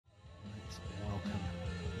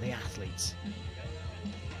athletes.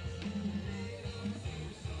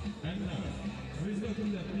 And now, please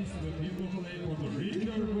welcome the athletes to the people who play for the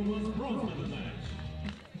Recurve Women's Bronze Medal match.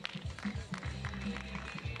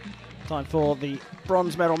 Time for the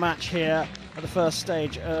bronze medal match here at the first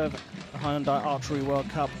stage of the Hyundai Archery World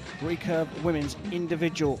Cup Recurve Women's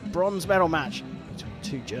Individual Bronze Medal match between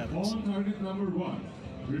two Germans. On target number 1,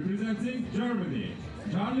 representing Germany,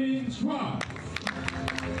 Charline Schwartz.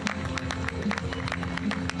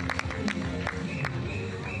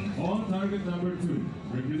 On target number 2,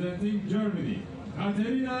 representing Germany,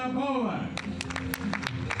 Katharina Bauer.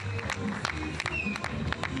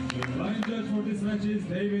 The line judge for this match is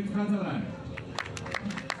David Catalan.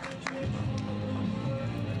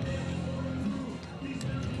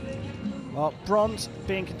 Well, bronze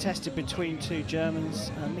being contested between two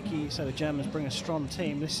Germans. Nikki, so the Germans bring a strong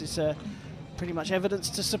team. This is pretty much evidence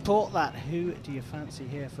to support that. Who do you fancy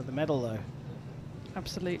here for the medal, though?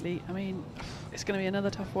 Absolutely. I mean, it's going to be another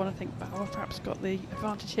tough one. I think Bauer perhaps got the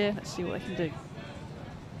advantage here. Let's see what they can do.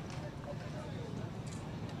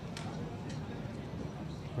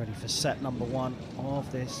 Ready for set number 1 of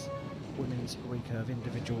this women's recurve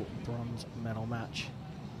individual bronze medal match.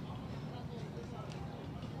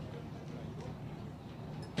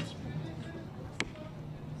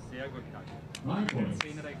 Sehr gut, danke. 9 points.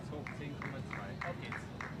 10 rechts hoch, 10,2. Auf geht's.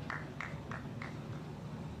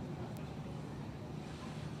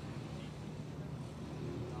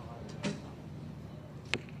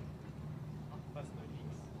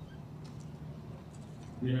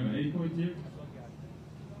 We have an 8-point here.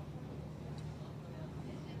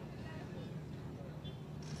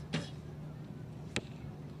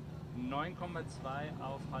 9,2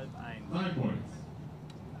 auf halb 1. 9 points.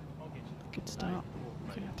 Good start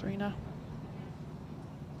for Katharina.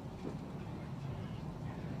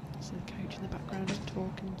 So the coach in the background is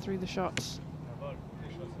talking through the shots.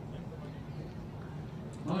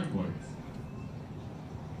 9 points.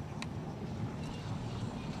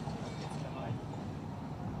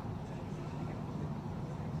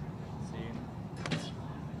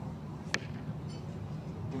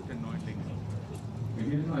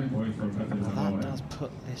 Again, 9 points for Katharina Well, Bauer. that does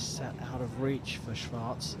put this set out of reach for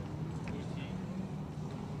Schwartz.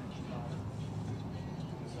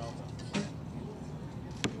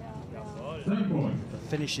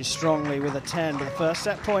 Finishes strongly with a 10, but the first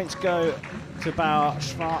set points go to Bauer.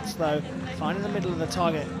 Schwartz, though, finding the middle of the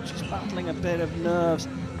target, just battling a bit of nerves.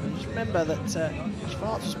 And just remember that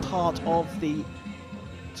Schwartz was part of the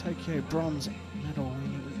Tokyo bronze medal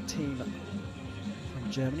winning team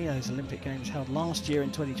from Germany. Those Olympic Games held last year in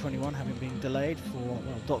 2021, having been delayed for,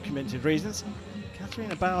 well, documented reasons.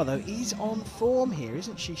 Katharina Bauer, though, is on form here,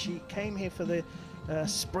 isn't she? She came here for the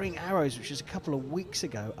Spring Arrows, which was a couple of weeks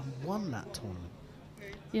ago, and won that tournament.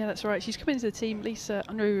 Yeah, that's right. She's come into the team. Lisa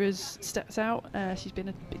Unruh has stepped out. She's been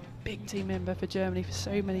a big team member for Germany for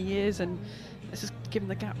so many years, and it's just given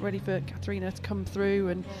the gap ready for Katharina to come through.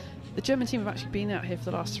 And the German team have actually been out here for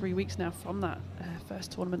the last 3 weeks now from that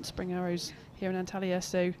first tournament, Spring Arrows, here in Antalya.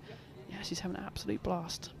 So, yeah, she's having an absolute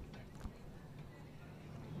blast.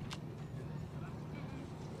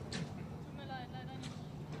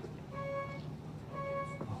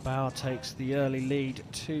 Bauer takes the early lead,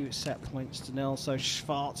 2 set points to 0, so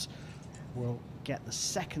Schwartz will get the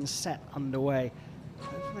second set underway.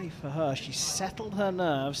 Hopefully for her, she's settled her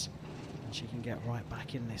nerves and she can get right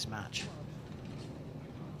back in this match.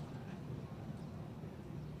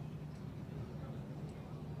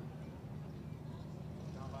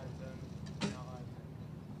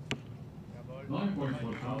 Nine points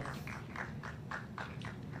for Schwartz.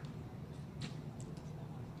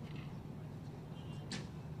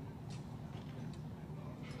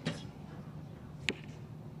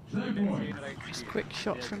 Just quick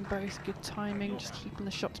shots from both, good timing, just keeping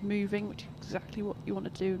the shots moving, which is exactly what you want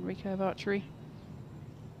to do in recurve archery.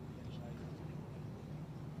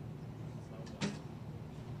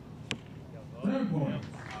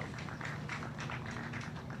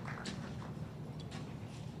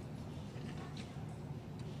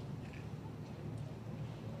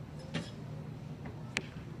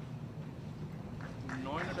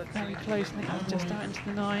 Very close, I think that's just out into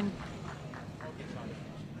the 9.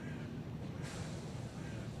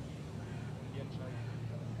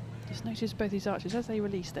 Just notice both these archers, as they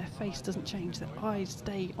release, their face doesn't change, their eyes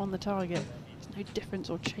stay on the target. There's no difference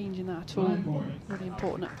or change in that at all. Really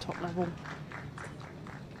important at the top level.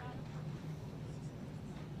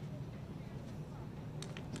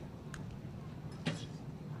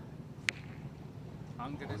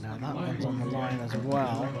 Now that one's on the line as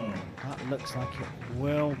well. That looks like it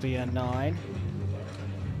will be a 9.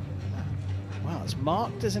 Well, it's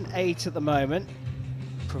marked as an 8 at the moment.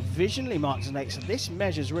 provisionally marked as an 8, so this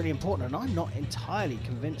measure is really important, and I'm not entirely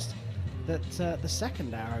convinced that the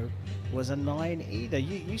second arrow was a 9 either.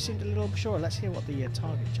 You seemed a little unsure. Let's hear what the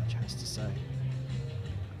target judge has to say.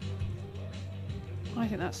 I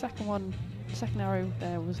think that second arrow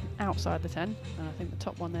there was outside the 10, and I think the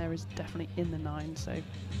top one there is definitely in the 9. So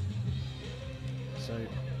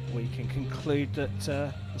we can conclude that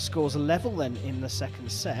the scores are level then in the second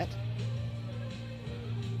set.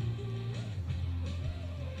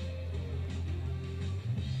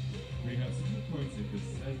 We have 7 points in this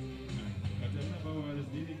set, and Katharina Bauer is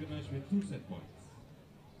leading the match with 2 set points.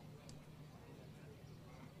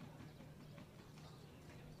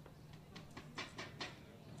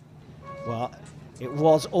 Well, it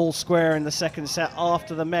was all square in the second set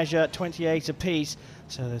after the measure, 28 apiece,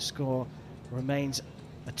 so the score remains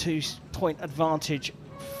a 2-point advantage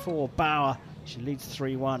for Bauer. She leads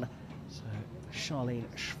 3-1, so Charline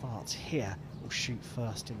Schwartz here will shoot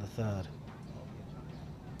first in the third.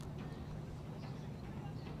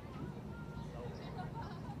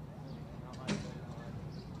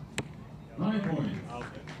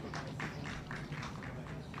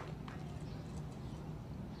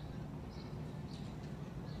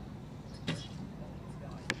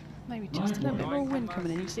 maybe just a little bit more wind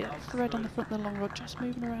coming in. You see that thread on the front of the long rod just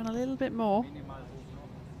moving around a little bit more.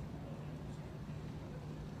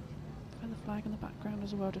 And the flag in the background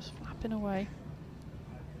as well, just flapping away.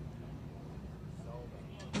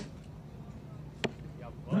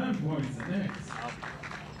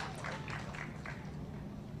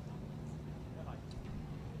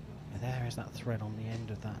 There is that thread on the end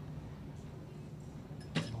of that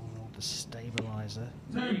the stabilizer.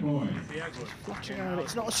 Fluttering around.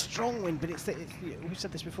 It's not a strong wind, but we've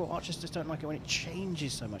said this before, archers just don't like it when it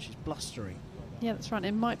changes so much. It's blustery. Yeah, that's right.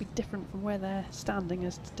 It might be different from where they're standing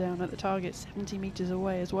as down at the target, 70 metres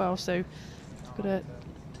away as well. So you've got to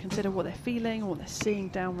consider what they're feeling, what they're seeing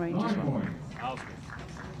downrange as well.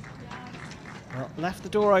 Well, left the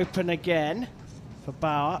door open again for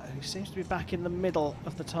Bauer, who seems to be back in the middle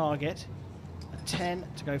of the target. A 10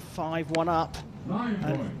 to go 5-1 up.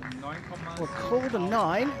 We'll call the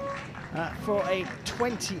 9 for a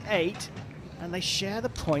 28, and they share the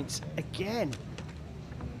points again.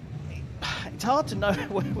 It's hard to know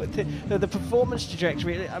with the performance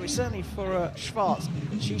trajectory. I mean, certainly for Schwartz,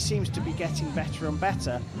 she seems to be getting better and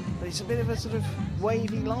better, but it's a bit of a sort of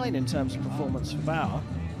wavy line in terms of performance for Bauer.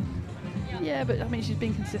 Yeah, but I mean, she's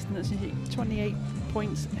been consistent. She's 28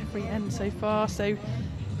 points every end so far, so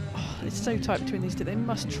it's so tight between these two. They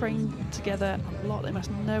must train together a lot. They must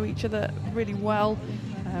know each other really well.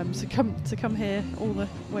 So to come here all the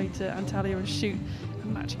way to Antalya and shoot a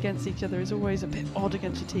match against each other is always a bit odd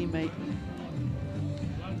against your teammate.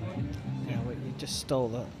 Yeah, well, you just stole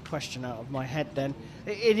the question out of my head then.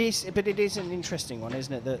 It is an interesting one,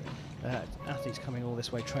 isn't it, that athletes coming all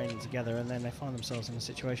this way training together, and then they find themselves in a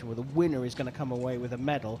situation where the winner is going to come away with a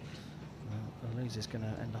medal. The loser is going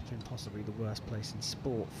to end up in possibly the worst place in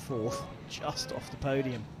sport, 4th, just off the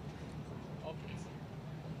podium.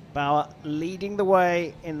 Bauer leading the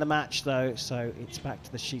way in the match though, so it's back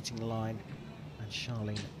to the shooting line, and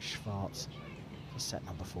Charline Schwartz for set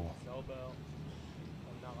number 4.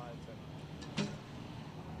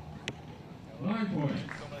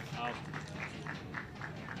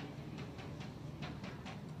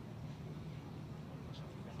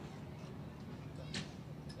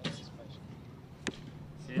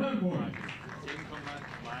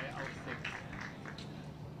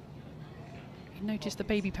 Notice the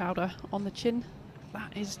baby powder on the chin.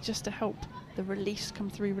 That is just to help the release come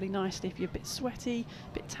through really nicely. If you're a bit sweaty,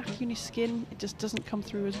 a bit tacky on your skin, it just doesn't come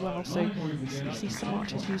through as well. So you see some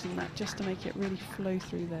archers using that just to make it really flow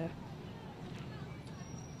through there.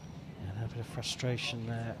 Yeah, a little bit of frustration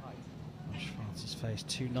there on Schwartz's face.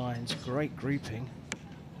 2 9s, great grouping.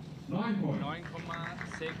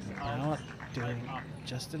 9,6 Bauer doing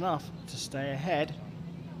just enough to stay ahead.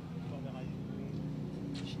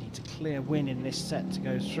 She needs a clear win in this set to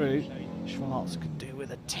go through. Schwartz could do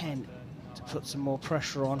with a 10 to put some more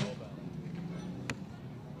pressure on.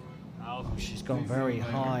 Oh, she's gone very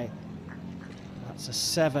high. That's a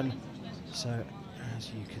 7. So,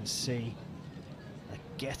 as you can see,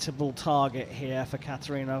 a gettable target here for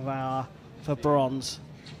Katharina Bauer for bronze.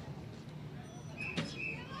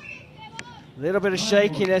 A little bit of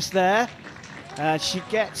shakiness there. She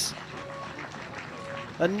gets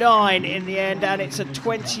a 9 in the end, and it's a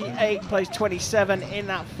 28 plays 27 in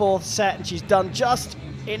that 4th set, and she's done just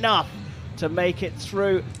enough to make it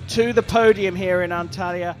through to the podium here in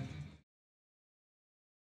Antalya.